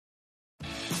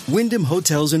Wyndham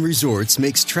Hotels and Resorts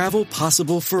makes travel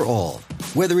possible for all.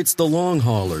 Whether it's the long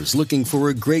haulers looking for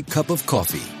a great cup of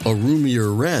coffee, a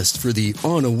roomier rest for the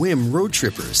on-a-whim road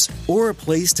trippers, or a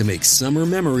place to make summer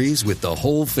memories with the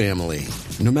whole family.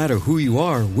 No matter who you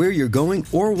are, where you're going,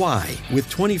 or why, with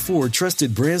 24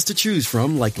 trusted brands to choose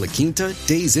from like La Quinta,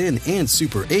 Days Inn, and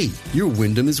Super 8, your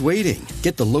Wyndham is waiting.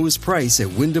 Get the lowest price at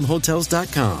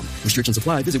WyndhamHotels.com. Restrictions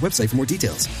apply. Visit website for more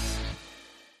details.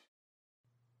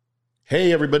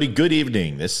 Hey everybody, good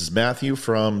evening. This is Matthew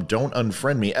from Don't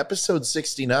Unfriend Me, episode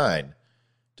 69,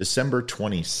 December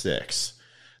 26th,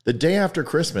 the day after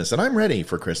Christmas, and I'm ready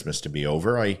for Christmas to be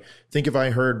over. I think if I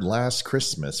heard Last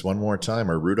Christmas one more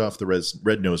time or Rudolph the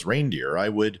Red-Nosed Reindeer, I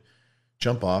would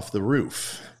jump off the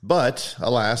roof. But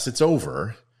alas, it's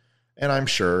over, and I'm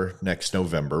sure next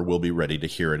November we'll be ready to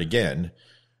hear it again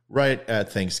right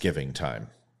at Thanksgiving time.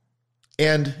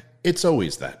 And it's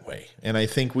always that way, and I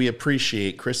think we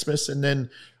appreciate Christmas and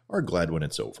then are glad when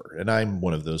it's over, and I'm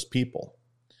one of those people.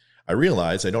 I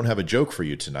realize I don't have a joke for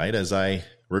you tonight as I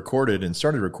recorded and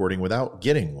started recording without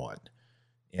getting one,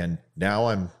 and now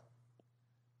I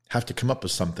have to come up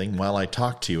with something while I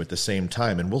talk to you at the same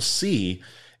time, and we'll see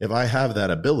if I have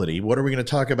that ability. What are we going to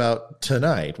talk about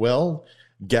tonight? Well,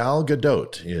 Gal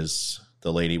Gadot is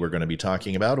the lady we're going to be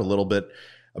talking about, a little bit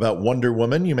about Wonder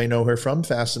Woman. You may know her from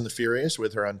Fast and the Furious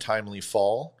with her untimely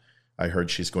fall. I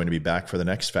heard she's going to be back for the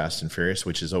next Fast and Furious,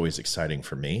 which is always exciting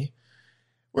for me.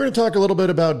 We're going to talk a little bit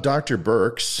about Dr.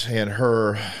 Birx and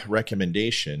her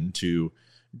recommendation to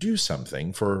do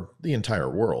something for the entire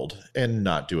world and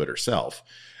not do it herself.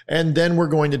 And then we're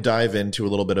going to dive into a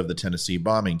little bit of the Tennessee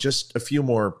bombing, just a few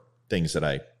more things that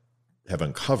I have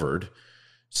uncovered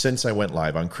since I went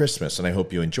live on Christmas, and I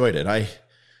hope you enjoyed it. I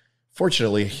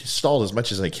fortunately stalled as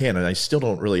much as I can, and I still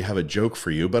don't really have a joke for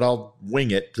you, but I'll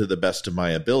wing it to the best of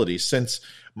my ability since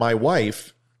my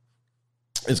wife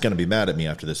is going to be mad at me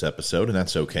after this episode, and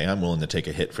that's okay. I'm willing to take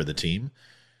a hit for the team.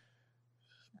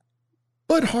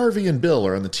 But Harvey and Bill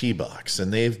are on the tee box,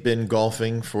 and they've been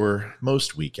golfing for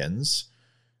most weekends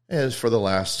as for the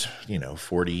last,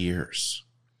 40 years.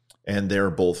 And they're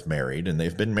both married, and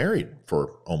they've been married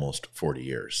for almost 40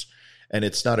 years. And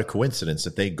it's not a coincidence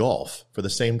that they golf for the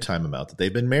same time amount that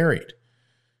they've been married.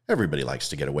 Everybody likes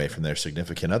to get away from their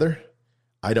significant other.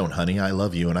 I don't, honey. I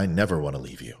love you, and I never want to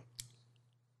leave you.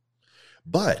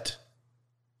 But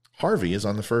Harvey is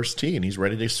on the first tee, and he's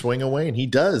ready to swing away, and he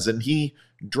does, and he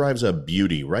drives a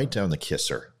beauty right down the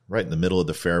kisser, right in the middle of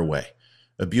the fairway.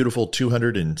 A beautiful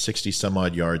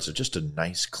 260-some-odd yards of just a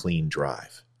nice, clean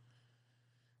drive.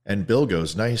 And Bill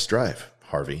goes, "Nice drive,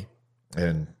 Harvey."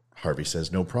 And Harvey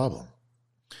says, "No problem."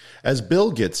 As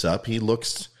Bill gets up, he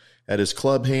looks at his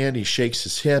club hand, he shakes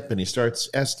his hip, and he starts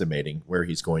estimating where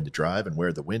he's going to drive and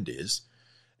where the wind is.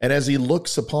 And as he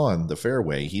looks upon the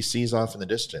fairway, he sees off in the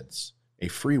distance a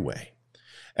freeway.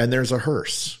 And there's a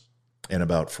hearse and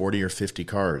about 40 or 50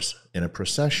 cars in a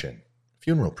procession,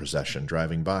 funeral procession,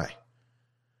 driving by.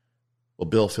 Well,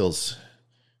 Bill feels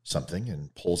something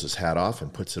and pulls his hat off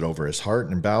and puts it over his heart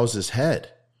and bows his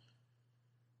head.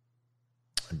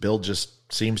 Bill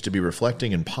just seems to be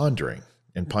reflecting and pondering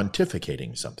and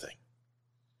pontificating something.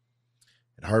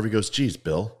 And Harvey goes, "Geez,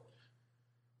 Bill,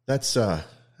 that's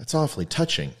awfully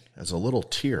touching," as a little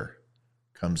tear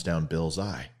comes down Bill's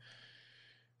eye.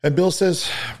 And Bill says,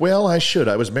 "Well, I should.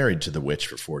 I was married to the witch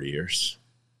for 40 years.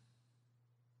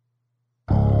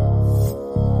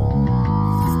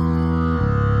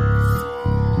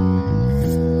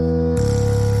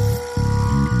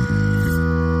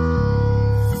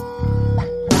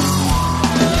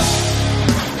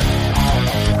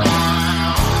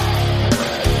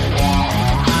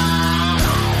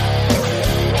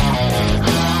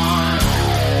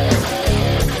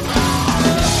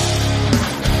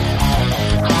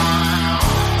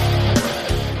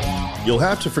 You'll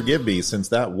have to forgive me since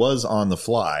that was on the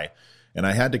fly, and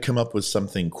I had to come up with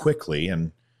something quickly,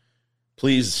 and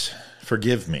please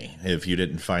forgive me if you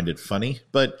didn't find it funny,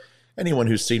 but anyone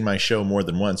who's seen my show more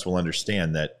than once will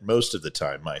understand that most of the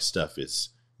time my stuff is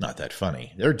not that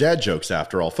funny. They're dad jokes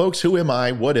after all. Folks, who am I,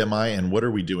 and what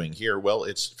are we doing here? Well,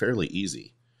 it's fairly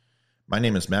easy. My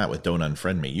name is Matt with Don't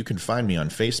Unfriend Me. You can find me on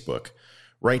Facebook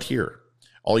right here.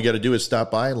 All you got to do is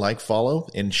stop by, like, follow,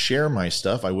 and share my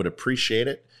stuff. I would appreciate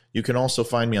it. You can also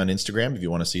find me on Instagram if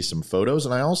you want to see some photos,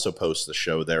 and I also post the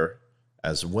show there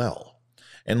as well.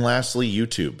 And lastly,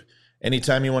 YouTube.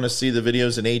 Anytime you want to see the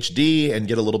videos in HD and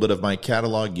get a little bit of my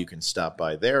catalog, you can stop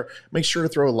by there. Make sure to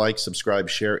throw a like, subscribe,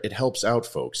 share. It helps out,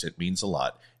 folks. It means a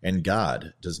lot. And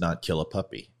God does not kill a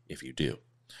puppy if you do.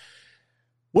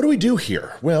 What do we do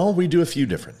here? Well, we do a few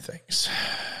different things.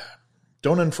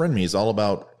 Don't Unfriend Me is all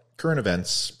about current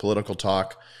events, political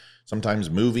talk, sometimes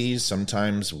movies,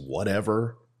 sometimes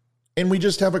whatever. And we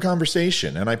just have a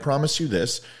conversation. And I promise you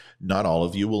this, not all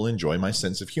of you will enjoy my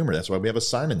sense of humor. That's why we have a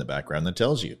sign in the background that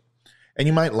tells you. And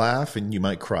you might laugh and you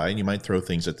might cry and you might throw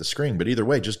things at the screen. But either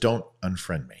way, just don't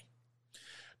unfriend me.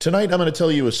 Tonight, I'm going to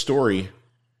tell you a story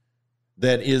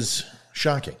that is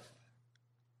shocking.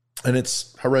 And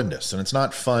it's horrendous. And it's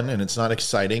not fun and it's not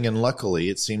exciting. And luckily,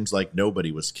 it seems like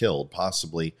nobody was killed.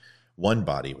 Possibly one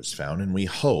body was found. And we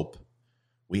hope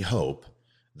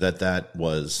that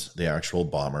was the actual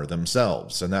bomber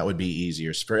themselves. And that would be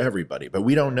easier for everybody. But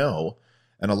we don't know.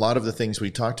 And a lot of the things we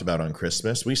talked about on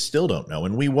Christmas, we still don't know.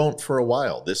 And we won't for a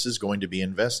while. This is going to be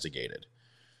investigated.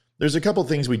 There's a couple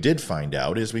things we did find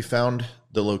out is we found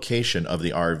the location of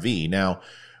the RV. Now,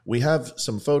 we have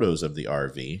some photos of the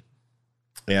RV.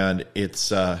 And it's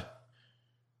going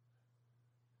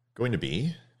to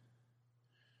be,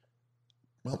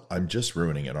 well, I'm just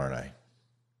ruining it, aren't I?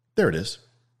 There it is.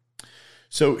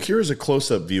 So here's a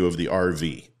close-up view of the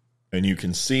RV. And you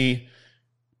can see,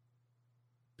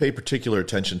 pay particular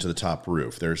attention to the top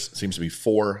roof. There seems to be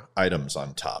 4 items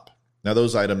on top. Now,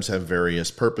 those items have various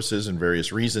purposes and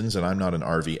various reasons, and I'm not an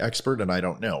RV expert, and I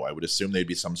don't know. I would assume they'd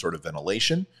be some sort of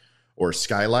ventilation or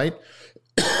skylight,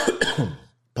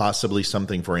 possibly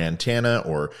something for antenna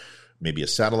or maybe a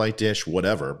satellite dish,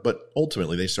 whatever. But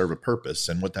ultimately, they serve a purpose,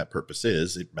 and what that purpose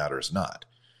is, it matters not.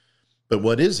 But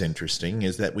what is interesting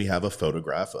is that we have a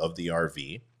photograph of the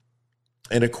RV,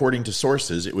 and according to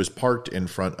sources, it was parked in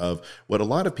front of what a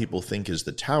lot of people think is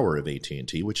the tower of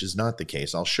AT&T, which is not the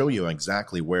case. I'll show you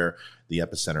exactly where the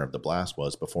epicenter of the blast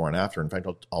was before and after. In fact,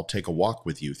 I'll take a walk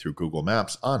with you through Google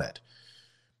Maps on it.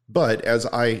 But as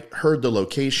I heard the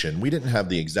location, we didn't have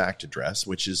the exact address,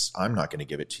 which is, I'm not going to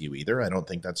give it to you either. I don't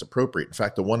think that's appropriate. In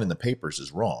fact, the one in the papers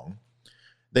is wrong.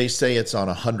 They say it's on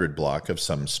 100 block of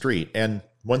some street. And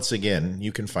once again,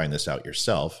 you can find this out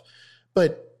yourself.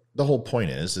 But the whole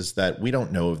point is that we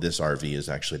don't know if this RV is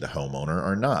actually the homeowner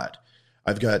or not.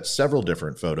 I've got several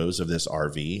different photos of this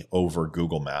RV over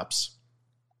Google Maps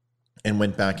and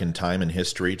went back in time and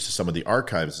history to some of the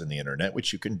archives in the internet,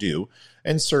 which you can do,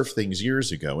 and surf things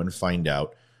years ago and find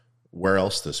out where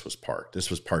else this was parked. This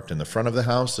was parked in the front of the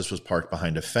house. This was parked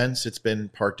behind a fence. It's been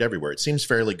parked everywhere. It seems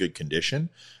fairly good condition.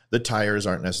 The tires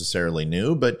aren't necessarily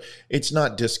new, but it's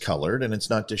not discolored and it's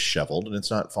not disheveled and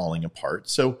it's not falling apart.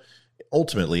 So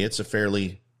ultimately, it's a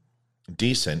fairly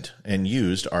decent and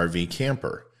used RV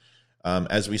camper.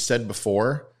 As we said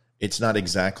before, it's not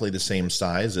exactly the same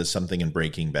size as something in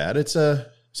Breaking Bad. It's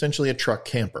essentially a truck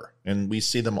camper, and we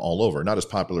see them all over. Not as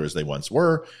popular as they once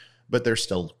were, but they're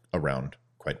still around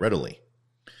quite readily.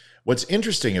 What's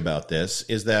interesting about this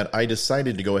is that I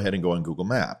decided to go ahead and go on Google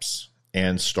Maps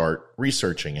and start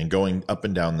researching and going up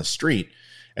and down the street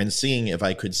and seeing if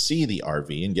I could see the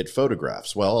RV and get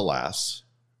photographs. Well, alas,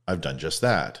 I've done just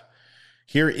that.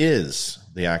 Here is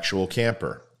the actual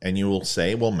camper. And you will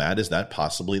say, well, Matt, is that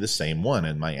possibly the same one?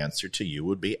 And my answer to you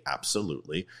would be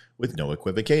absolutely, with no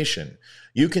equivocation.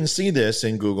 You can see this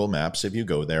in Google Maps if you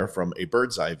go there from a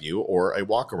bird's eye view or a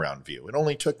walk-around view. It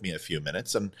only took me a few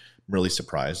minutes, and I'm really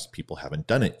surprised people haven't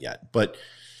done it yet. But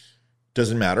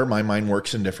doesn't matter. My mind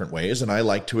works in different ways, and I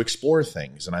like to explore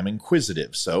things, and I'm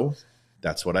inquisitive. So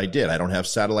that's what I did. I don't have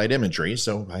satellite imagery,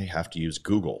 so I have to use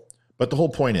Google. But the whole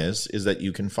point is that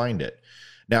you can find it.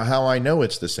 Now, how I know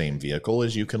it's the same vehicle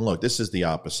is you can look. This is the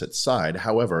opposite side.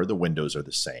 However, the windows are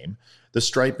the same. The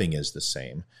striping is the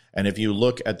same. And if you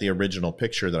look at the original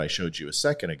picture that I showed you a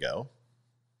second ago,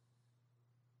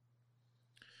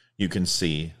 you can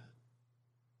see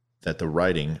that the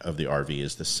writing of the RV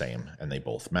is the same and they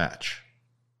both match.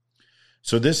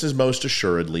 So this is most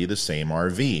assuredly the same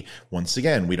RV. Once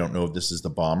again, we don't know if this is the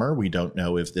bomber. We don't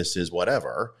know if this is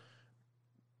whatever.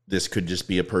 This could just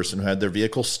be a person who had their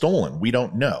vehicle stolen. We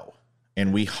don't know.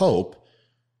 And we hope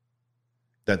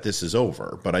that this is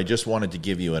over. But I just wanted to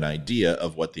give you an idea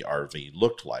of what the RV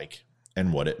looked like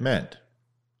and what it meant.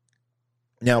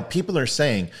 Now, people are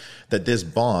saying that this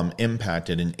bomb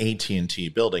impacted an AT&T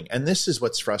building. And this is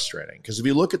what's frustrating. Because if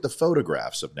you look at the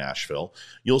photographs of Nashville,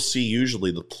 you'll see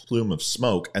usually the plume of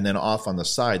smoke. And then off on the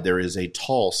side, there is a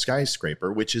tall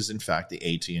skyscraper, which is in fact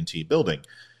the AT&T building.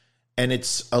 And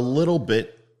it's a little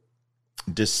bit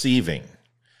deceiving.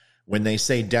 When they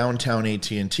say downtown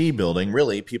AT&T building,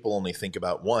 really, people only think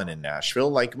about one in Nashville,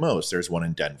 like most. There's one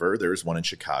in Denver, there's one in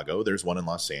Chicago, there's one in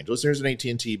Los Angeles, there's an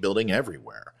AT&T building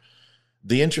everywhere.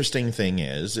 The interesting thing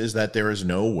is that there is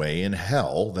no way in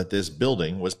hell that this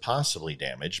building was possibly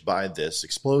damaged by this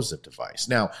explosive device.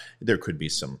 Now, there could be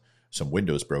some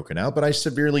windows broken out, but I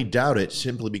severely doubt it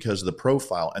simply because of the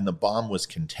profile, and the bomb was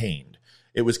contained.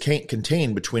 It was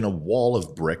contained between a wall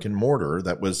of brick and mortar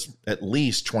that was at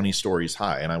least 20 stories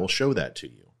high, and I will show that to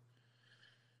you.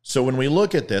 So when we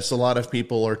look at this, a lot of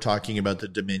people are talking about the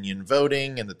Dominion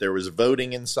voting and that there was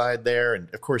voting inside there.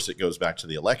 And of course, it goes back to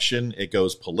the election. It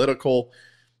goes political.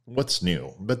 What's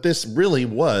new? But this really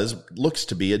looks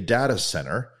to be a data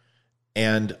center,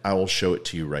 and I will show it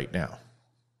to you right now.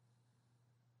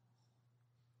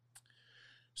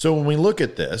 So when we look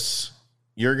at this,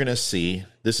 you're going to see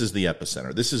this is the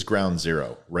epicenter. This is ground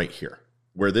zero right here.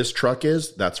 Where this truck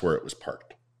is, that's where it was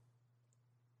parked.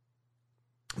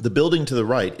 The building to the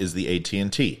right is the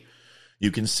AT&T.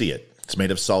 You can see it. It's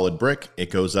made of solid brick.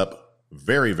 It goes up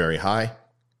very, very high,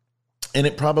 and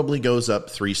it probably goes up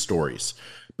 3 stories.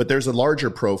 But there's a larger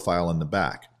profile in the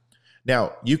back.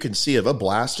 Now, you can see if a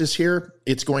blast is here,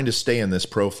 it's going to stay in this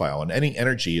profile, and any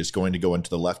energy is going to go into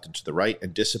the left and to the right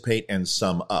and dissipate and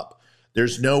sum up.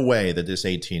 There's no way that this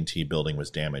AT&T building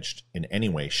was damaged in any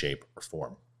way, shape, or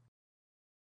form.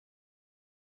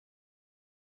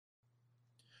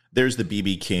 There's the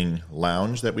BB King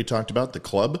Lounge that we talked about, the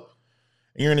club.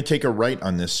 And you're going to take a right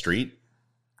on this street,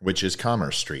 which is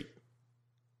Commerce Street.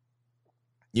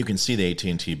 You can see the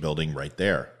AT&T building right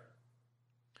there.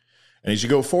 And as you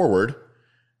go forward,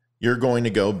 you're going to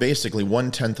go basically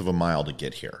 1/10 of a mile to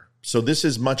get here. So this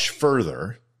is much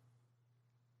further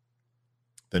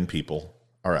than people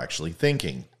are actually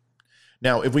thinking.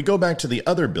 Now, if we go back to the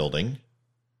other building,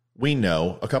 we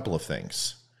know a couple of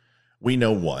things. We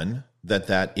know, one,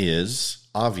 that is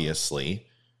obviously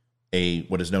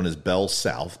what is known as Bell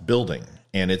South building,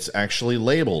 and it's actually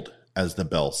labeled as the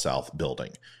Bell South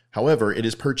building. However, it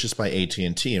is purchased by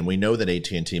AT&T, and we know that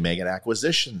AT&T make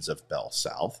acquisitions of Bell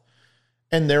South,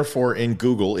 and therefore in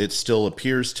Google it still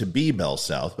appears to be Bell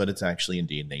South, but it's actually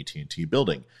indeed an AT&T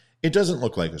building. It doesn't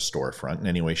look like a storefront in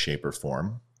any way, shape, or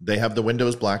form. They have the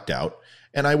windows blacked out,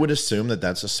 and I would assume that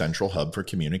that's a central hub for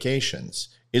communications.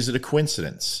 Is it a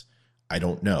coincidence? I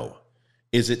don't know.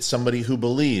 Is it somebody who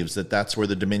believes that that's where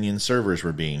the Dominion servers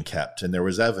were being kept and there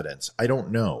was evidence? I don't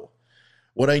know.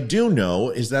 What I do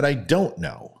know is that I don't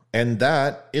know, and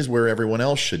that is where everyone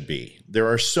else should be. There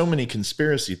are so many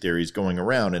conspiracy theories going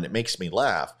around, and it makes me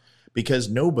laugh because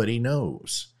nobody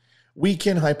knows. We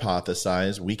can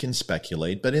hypothesize, we can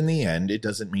speculate, but in the end, it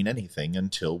doesn't mean anything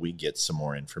until we get some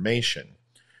more information.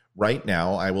 Right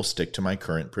now, I will stick to my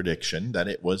current prediction that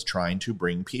it was trying to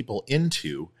bring people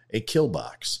into a kill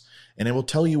box. And I will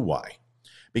tell you why.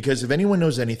 Because if anyone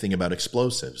knows anything about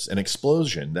explosives, an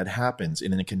explosion that happens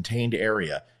in a contained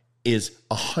area is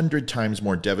 100 times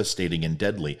more devastating and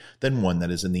deadly than one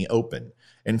that is in the open.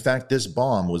 In fact, this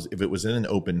bomb if it was in an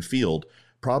open field,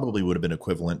 probably would have been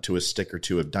equivalent to a stick or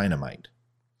two of dynamite.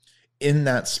 In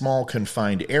that small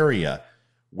confined area,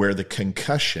 where the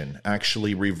concussion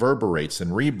actually reverberates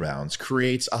and rebounds,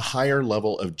 creates a higher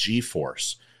level of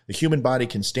G-force. The human body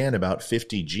can stand about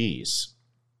 50 Gs.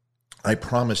 I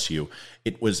promise you,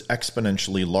 it was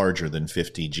exponentially larger than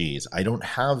 50 Gs. I don't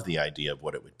have the idea of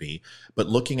what it would be, but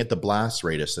looking at the blast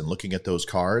radius and looking at those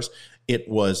cars, it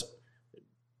was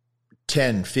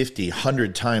 10, 50,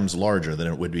 100 times larger than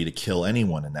it would be to kill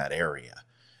anyone in that area.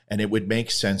 And it would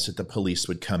make sense that the police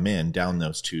would come in down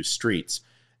those 2 streets,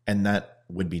 and that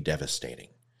would be devastating.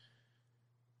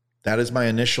 That is my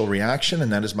initial reaction,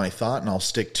 and that is my thought, and I'll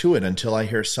stick to it until I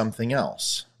hear something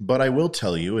else. But I will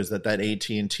tell you is that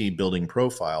AT&T building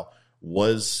profile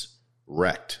was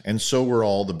wrecked, and so were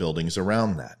all the buildings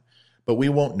around that. But we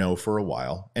won't know for a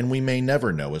while, and we may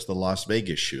never know as the Las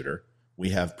Vegas shooter. We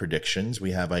have predictions,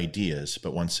 we have ideas,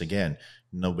 but once again,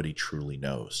 nobody truly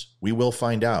knows. We will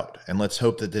find out, and let's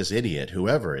hope that this idiot,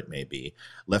 whoever it may be,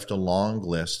 left a long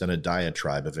list and a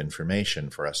diatribe of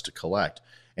information for us to collect,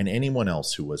 and anyone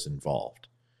else who was involved.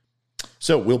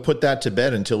 So we'll put that to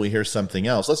bed until we hear something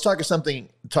else. Let's talk about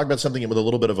something with a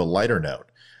little bit of a lighter note.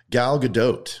 Gal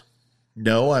Gadot.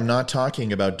 No, I'm not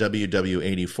talking about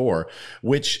WW84,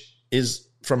 which is,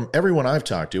 from everyone I've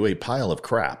talked to, a pile of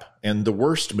crap and the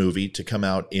worst movie to come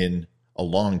out in a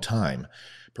long time,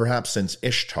 perhaps since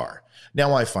Ishtar.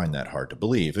 Now, I find that hard to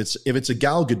believe. If it's a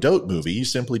Gal Gadot movie, you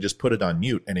simply just put it on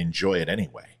mute and enjoy it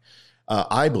anyway.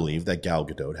 I believe that Gal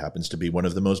Gadot happens to be one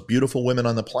of the most beautiful women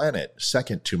on the planet,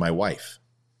 second to my wife.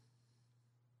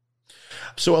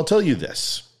 So I'll tell you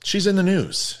this. She's in the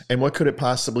news. And what could it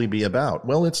possibly be about?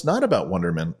 Well, it's not about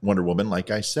Wonder Woman,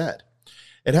 like I said.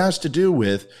 It has to do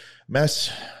with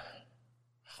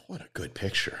What a good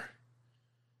picture.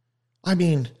 I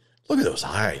mean, look at those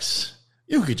eyes.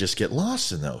 You could just get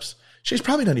lost in those. She's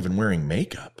probably not even wearing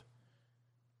makeup.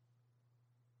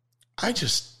 I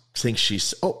just think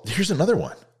she's... Oh, here's another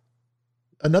one.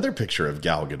 Another picture of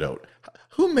Gal Gadot.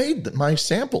 Who made my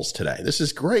samples today? This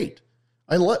is great.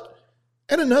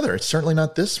 And another, it's certainly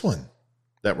not this one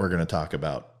that we're going to talk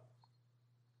about.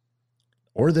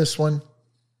 Or this one.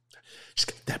 She's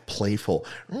got that playful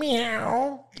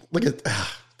meow. Look at,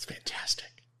 it's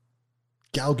fantastic.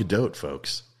 Gal Gadot,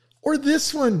 folks. Or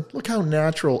this one. Look how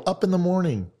natural. Up in the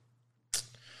morning.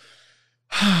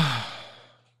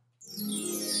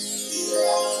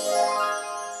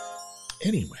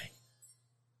 Anyway.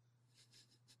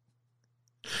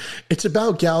 It's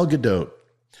about Gal Gadot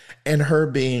and her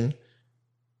being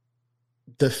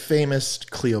the famous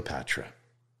Cleopatra.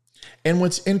 And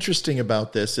what's interesting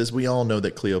about this is we all know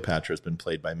that Cleopatra has been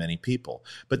played by many people.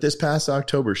 But this past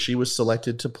October, she was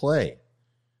selected to play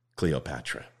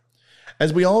Cleopatra.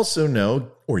 As we also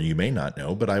know, or you may not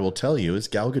know, but I will tell you, is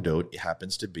Gal Gadot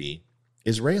happens to be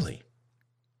Israeli.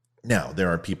 Now, there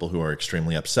are people who are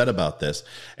extremely upset about this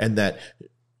and that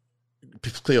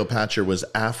Cleopatra was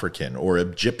African or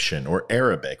Egyptian or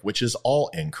Arabic, which is all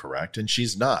incorrect, and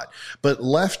she's not. But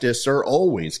leftists are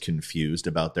always confused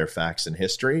about their facts and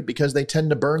history because they tend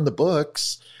to burn the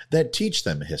books that teach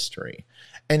them history.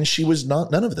 And she was not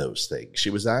none of those things.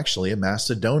 She was actually a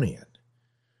Macedonian,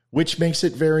 which makes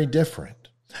it very different.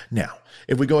 Now,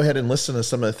 if we go ahead and listen to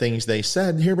some of the things they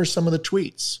said, here were some of the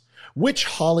tweets. Which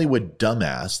Hollywood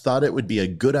dumbass thought it would be a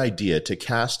good idea to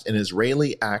cast an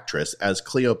Israeli actress as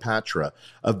Cleopatra,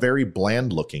 a very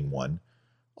bland-looking one?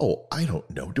 Oh, I don't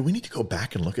know. Do we need to go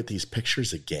back and look at these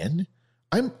pictures again?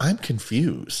 I'm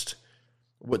confused.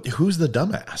 Who's the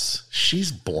dumbass?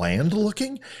 She's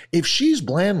bland-looking? If she's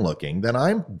bland-looking, then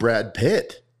I'm Brad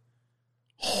Pitt.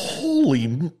 Holy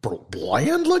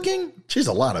bland-looking? She's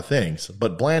a lot of things,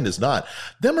 but bland is not.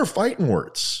 Them are fighting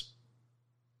words.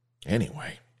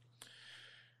 Anyway.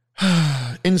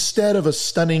 Instead of a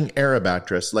stunning Arab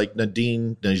actress like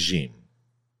Nadine Najim,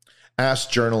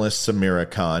 asked journalist Samira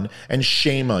Khan, and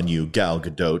shame on you, Gal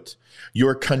Gadot.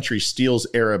 Your country steals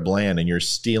Arab land and you're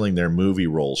stealing their movie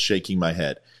roles, shaking my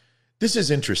head. This is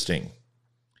interesting.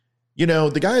 You know,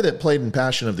 the guy that played in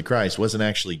Passion of the Christ wasn't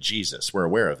actually Jesus. We're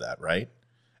aware of that, right?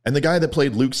 And the guy that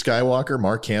played Luke Skywalker,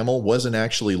 Mark Hamill, wasn't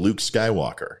actually Luke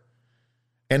Skywalker.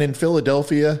 And in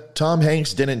Philadelphia, Tom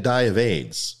Hanks didn't die of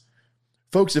AIDS.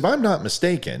 Folks, if I'm not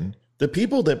mistaken, the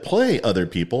people that play other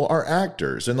people are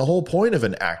actors, and the whole point of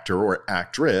an actor or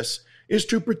actress is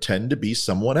to pretend to be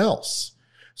someone else.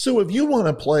 So if you want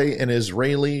to play an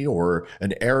Israeli or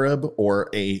an Arab or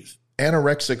a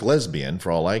anorexic lesbian,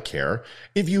 for all I care,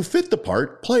 if you fit the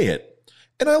part, play it.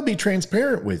 And I'll be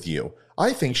transparent with you.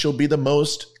 I think she'll be the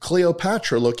most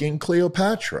Cleopatra-looking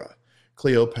Cleopatra.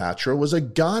 Cleopatra was a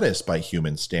goddess by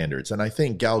human standards, and I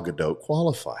think Gal Gadot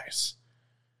qualifies.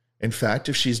 In fact,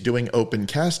 if she's doing open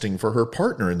casting for her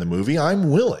partner in the movie,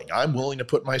 I'm willing. I'm willing to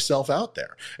put myself out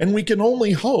there. And we can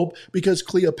only hope, because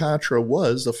Cleopatra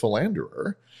was a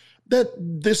philanderer, that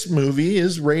this movie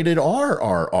is rated R,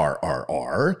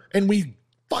 and we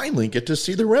finally get to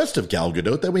see the rest of Gal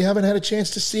Gadot that we haven't had a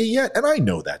chance to see yet. And I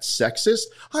know that's sexist.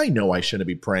 I know I shouldn't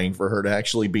be praying for her to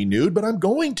actually be nude, but I'm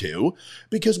going to,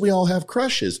 because we all have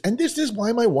crushes. And this is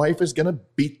why my wife is going to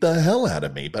beat the hell out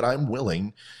of me, but I'm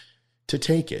willing to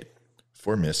take it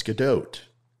for Miss Gadot.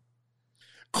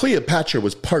 Cleopatra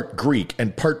was part Greek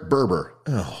and part Berber.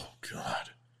 Oh, God.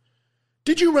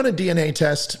 Did you run a DNA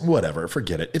test? Whatever,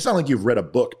 forget it. It's not like you've read a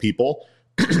book, people.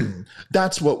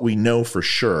 That's what we know for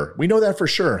sure. We know that for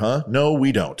sure, huh? No,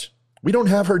 we don't. We don't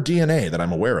have her DNA that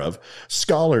I'm aware of.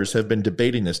 Scholars have been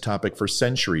debating this topic for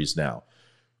centuries now.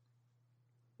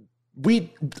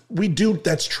 We do,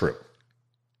 that's true.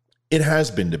 It has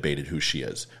been debated who she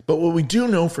is. But what we do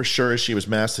know for sure is she was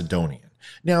Macedonian.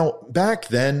 Now, back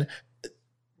then,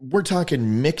 we're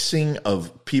talking mixing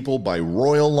of people by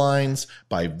royal lines,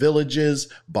 by villages,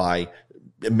 by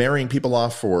marrying people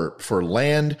off for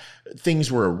land.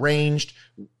 Things were arranged.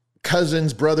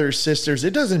 Cousins, brothers, sisters,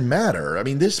 it doesn't matter. I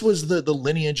mean, this was the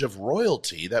lineage of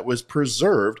royalty that was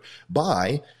preserved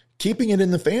by keeping it in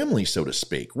the family, so to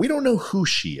speak. We don't know who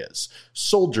she is.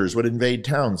 Soldiers would invade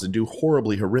towns and do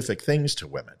horribly horrific things to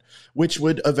women, which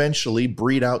would eventually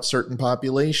breed out certain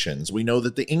populations. We know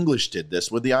that the English did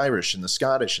this with the Irish, and the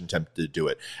Scottish attempted to do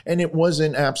it. And it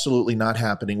wasn't absolutely not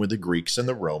happening with the Greeks and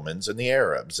the Romans and the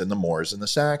Arabs and the Moors and the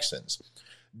Saxons.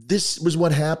 This was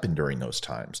what happened during those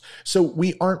times. So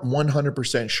we aren't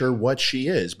 100% sure what she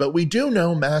is, but we do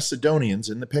know Macedonians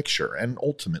in the picture, and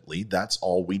ultimately that's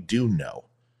all we do know.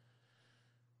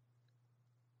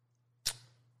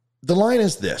 The line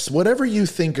is this: whatever you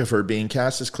think of her being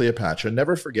cast as Cleopatra,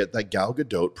 never forget that Gal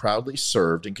Gadot proudly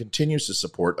served and continues to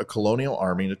support a colonial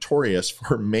army notorious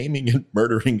for maiming and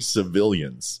murdering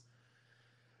civilians,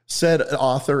 said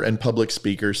author and public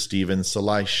speaker Stephen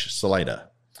Salaita.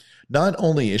 Not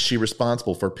only is she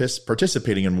responsible for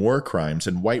participating in war crimes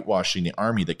and whitewashing the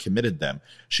army that committed them,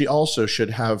 she also should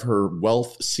have her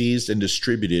wealth seized and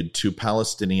distributed to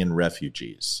Palestinian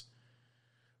refugees.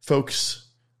 Folks,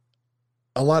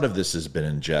 a lot of this has been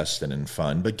in jest and in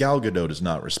fun, but Gal Gadot is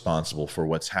not responsible for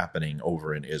what's happening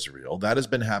over in Israel. That has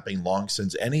been happening long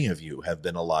since any of you have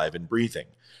been alive and breathing.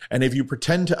 And if you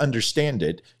pretend to understand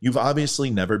it, you've obviously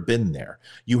never been there.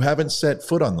 You haven't set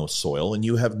foot on the soil, and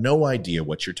you have no idea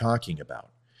what you're talking about.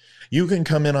 You can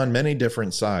come in on many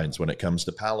different sides when it comes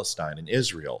to Palestine and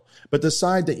Israel, but the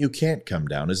side that you can't come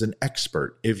down is an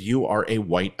expert if you are a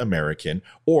white American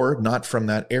or not from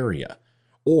that area,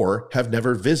 or have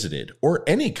never visited, or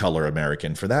any color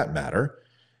American for that matter.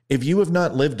 If you have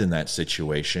not lived in that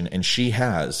situation, and she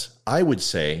has, I would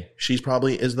say she's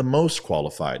probably is the most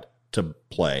qualified to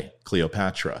play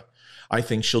Cleopatra. I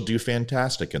think she'll do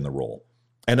fantastic in the role.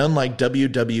 And unlike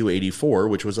WW84,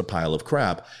 which was a pile of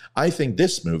crap, I think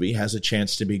this movie has a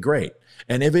chance to be great.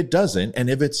 And if it doesn't, and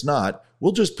if it's not,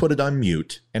 we'll just put it on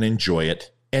mute and enjoy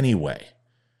it anyway.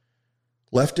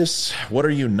 Leftists, what are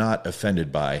you not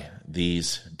offended by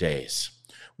these days?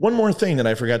 One more thing that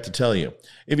I forgot to tell you.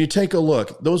 If you take a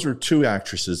look, those were 2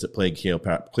 actresses that played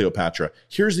Cleopatra.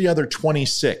 Here's the other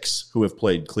 26 who have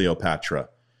played Cleopatra.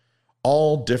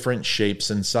 All different shapes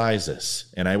and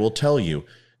sizes. And I will tell you,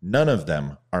 none of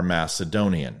them are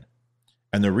Macedonian.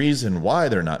 And the reason why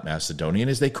they're not Macedonian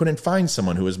is they couldn't find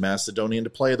someone who was Macedonian to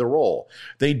play the role.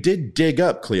 They did dig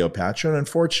up Cleopatra, and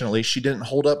unfortunately, she didn't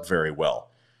hold up very well.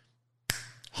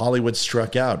 Hollywood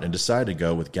struck out and decided to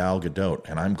go with Gal Gadot,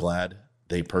 and I'm glad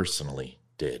they personally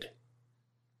did.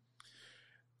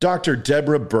 Dr.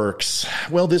 Deborah Birx.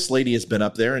 Well, this lady has been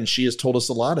up there, and she has told us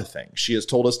a lot of things. She has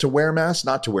told us to wear masks,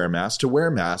 not to wear masks, to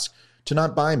wear masks, to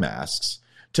not buy masks,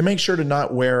 to make sure to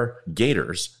not wear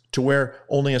gaiters, to wear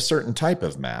only a certain type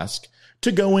of mask,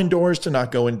 to go indoors, to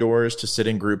not go indoors, to sit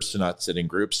in groups, to not sit in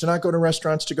groups, to not go to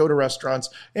restaurants, to go to restaurants,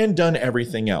 and done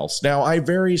everything else. Now, I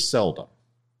very seldom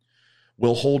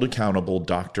will hold accountable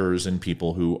doctors and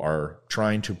people who are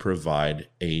trying to provide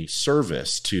a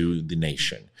service to the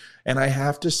nation. And I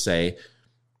have to say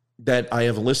that I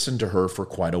have listened to her for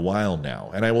quite a while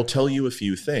now, and I will tell you a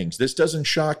few things. This doesn't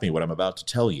shock me, what I'm about to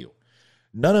tell you.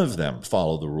 None of them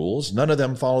follow the rules. None of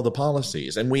them follow the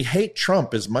policies. And we hate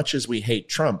Trump as much as we hate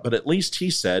Trump, but at least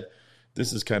he said,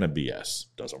 this is kind of BS.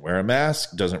 Doesn't wear a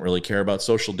mask, doesn't really care about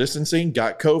social distancing,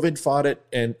 got COVID, fought it,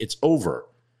 and it's over.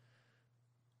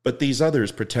 But these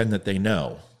others pretend that they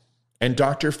know. And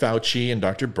Dr. Fauci and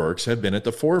Dr. Birx have been at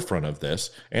the forefront of this,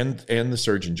 and the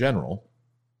Surgeon General,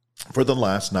 for the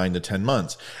last 9 to 10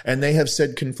 months. And they have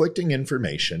said conflicting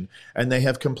information, and they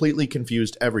have completely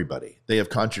confused everybody. They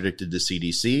have contradicted the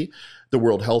CDC, the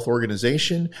World Health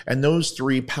Organization, and those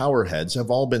 3 powerheads have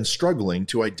all been struggling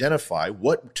to identify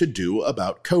what to do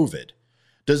about COVID.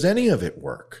 Does any of it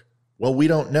work? Well, we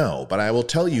don't know, but I will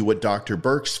tell you what Dr.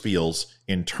 Birx feels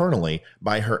internally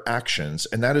by her actions,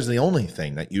 and that is the only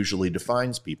thing that usually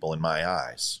defines people in my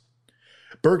eyes.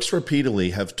 Birx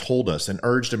repeatedly have told us and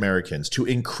urged Americans to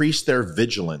increase their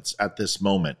vigilance at this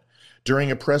moment. During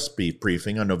a press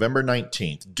briefing on November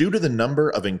 19th, due to the number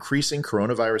of increasing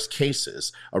coronavirus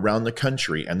cases around the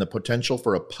country and the potential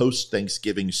for a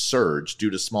post-Thanksgiving surge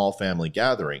due to small family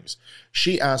gatherings,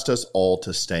 she asked us all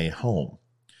to stay home.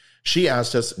 She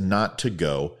asked us not to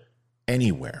go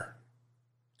anywhere,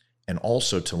 and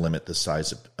also to limit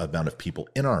the amount of people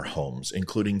in our homes,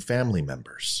 including family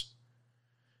members.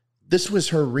 This was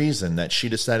her reason that she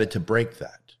decided to break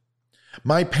that.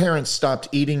 My parents stopped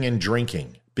eating and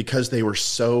drinking because they were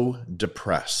so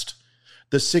depressed.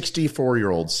 The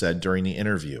 64-year-old said during the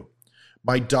interview,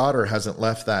 "My daughter hasn't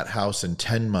left that house in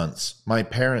 10 months. My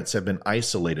parents have been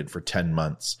isolated for 10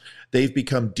 months. They've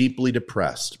become deeply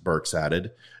depressed," Birx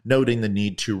added, noting the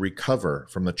need to recover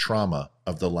from the trauma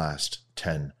of the last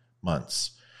 10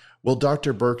 months. Well,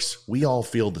 Dr. Birx, we all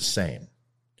feel the same.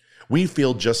 We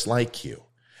feel just like you.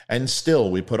 And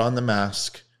still, we put on the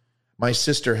mask. My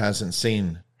sister hasn't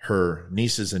seen her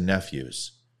nieces and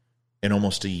nephews in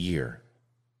almost a year.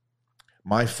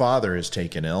 My father is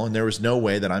taken ill, and there was no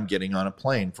way that I'm getting on a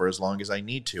plane for as long as I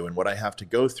need to and what I have to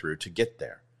go through to get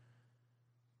there.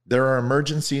 There are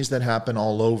emergencies that happen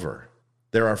all over.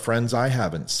 There are friends I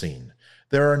haven't seen.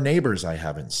 There are neighbors I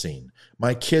haven't seen.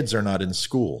 My kids are not in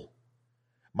school.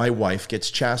 My wife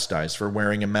gets chastised for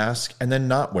wearing a mask and then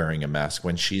not wearing a mask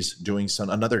when she's doing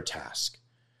another task.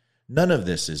 None of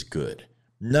this is good.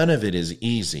 None of it is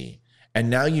easy. And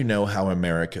now you know how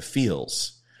America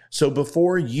feels. So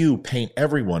before you paint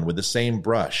everyone with the same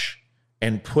brush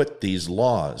and put these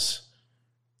laws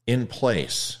in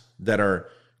place that are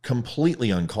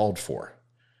completely uncalled for,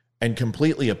 and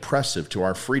completely oppressive to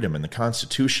our freedom and the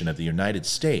Constitution of the United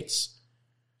States,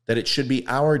 that it should be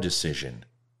our decision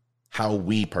how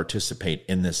we participate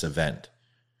in this event.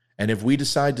 And if we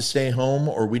decide to stay home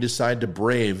or we decide to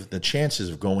brave the chances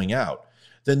of going out,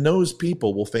 then those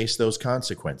people will face those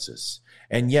consequences.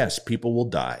 And yes, people will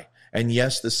die. And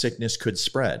yes, the sickness could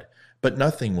spread, but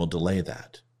nothing will delay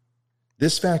that.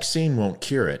 This vaccine won't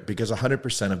cure it because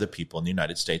 100% of the people in the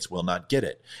United States will not get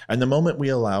it. And the moment we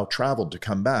allow travel to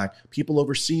come back, people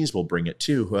overseas will bring it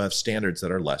too who have standards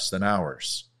that are less than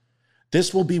ours.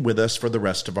 This will be with us for the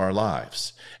rest of our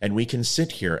lives, and we can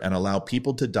sit here and allow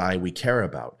people to die we care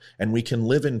about, and we can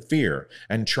live in fear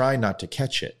and try not to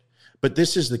catch it. But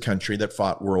this is the country that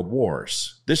fought world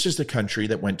wars. This is the country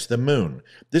that went to the moon.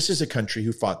 This is a country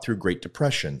who fought through Great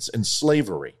Depressions and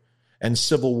slavery and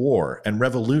civil war and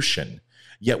revolution,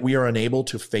 yet we are unable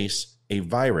to face a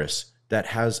virus that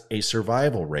has a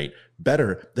survival rate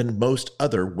better than most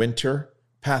other winter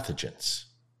pathogens.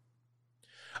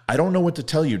 I don't know what to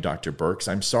tell you, Dr. Birx.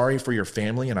 I'm sorry for your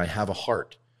family and I have a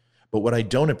heart. But what I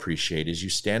don't appreciate is you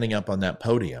standing up on that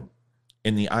podium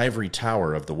in the ivory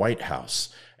tower of the White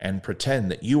House and pretend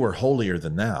that you are holier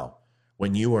than thou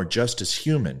when you are just as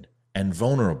human and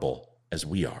vulnerable as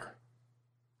we are.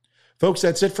 Folks,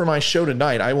 that's it for my show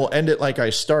tonight. I will end it like I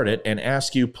started and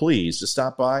ask you please to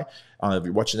stop by. If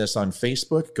you're watching this on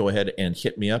Facebook, go ahead and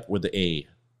hit me up with a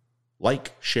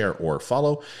like, share, or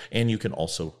follow. And you can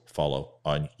also follow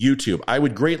on YouTube. I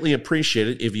would greatly appreciate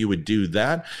it if you would do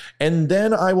that. And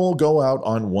then I will go out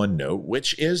on one note,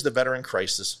 which is the Veteran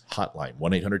Crisis Hotline,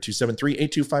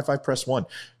 1-800-273-8255, press 1.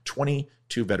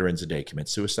 22 veterans a day commit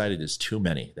suicide. It is too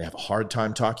many. They have a hard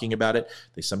time talking about it.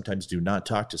 They sometimes do not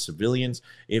talk to civilians.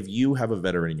 If you have a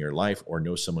veteran in your life or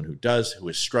know someone who does, who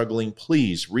is struggling,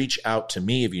 please reach out to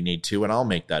me if you need to, and I'll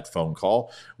make that phone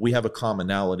call. We have a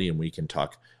commonality and we can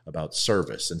talk about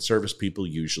service, and service people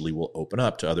usually will open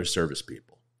up to other service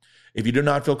people. If you do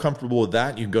not feel comfortable with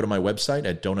that, you can go to my website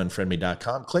at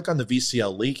don'tunfriendme.com, click on the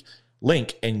VCL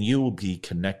link, and you will be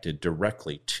connected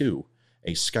directly to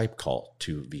a Skype call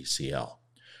to VCL.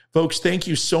 Folks, thank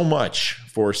you so much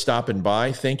for stopping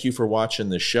by. Thank you for watching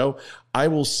this show. I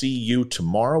will see you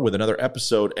tomorrow with another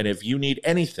episode, and if you need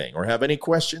anything or have any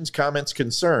questions, comments,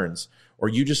 concerns, or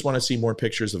you just want to see more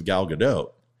pictures of Gal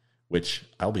Gadot, which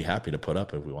I'll be happy to put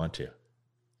up if we want to.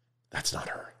 That's not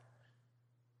her.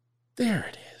 There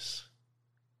it is.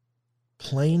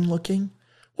 Plain looking?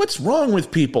 What's wrong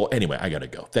with people? Anyway, I got to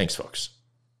go. Thanks, folks.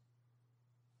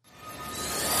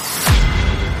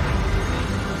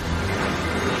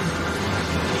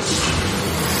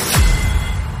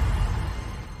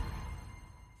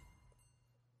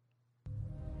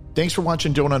 Thanks for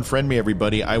watching Don't Unfriend Me,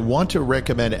 everybody. I want to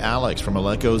recommend Alex from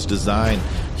Aleko's Design.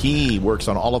 He works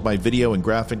on all of my video and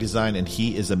graphic design, and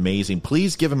he is amazing.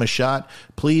 Please give him a shot.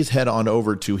 Please head on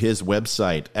over to his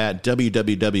website at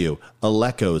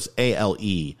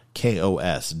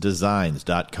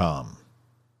www.alekosdesigns.com.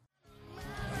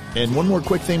 And one more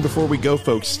quick thing before we go,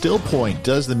 folks. Still Point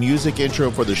does the music intro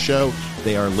for the show.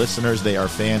 They are listeners, they are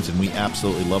fans, and we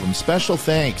absolutely love them. Special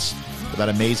thanks for that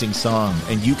amazing song.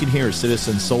 And you can hear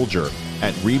Citizen Soldier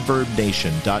at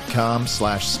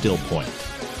ReverbNation.com/stillpoint.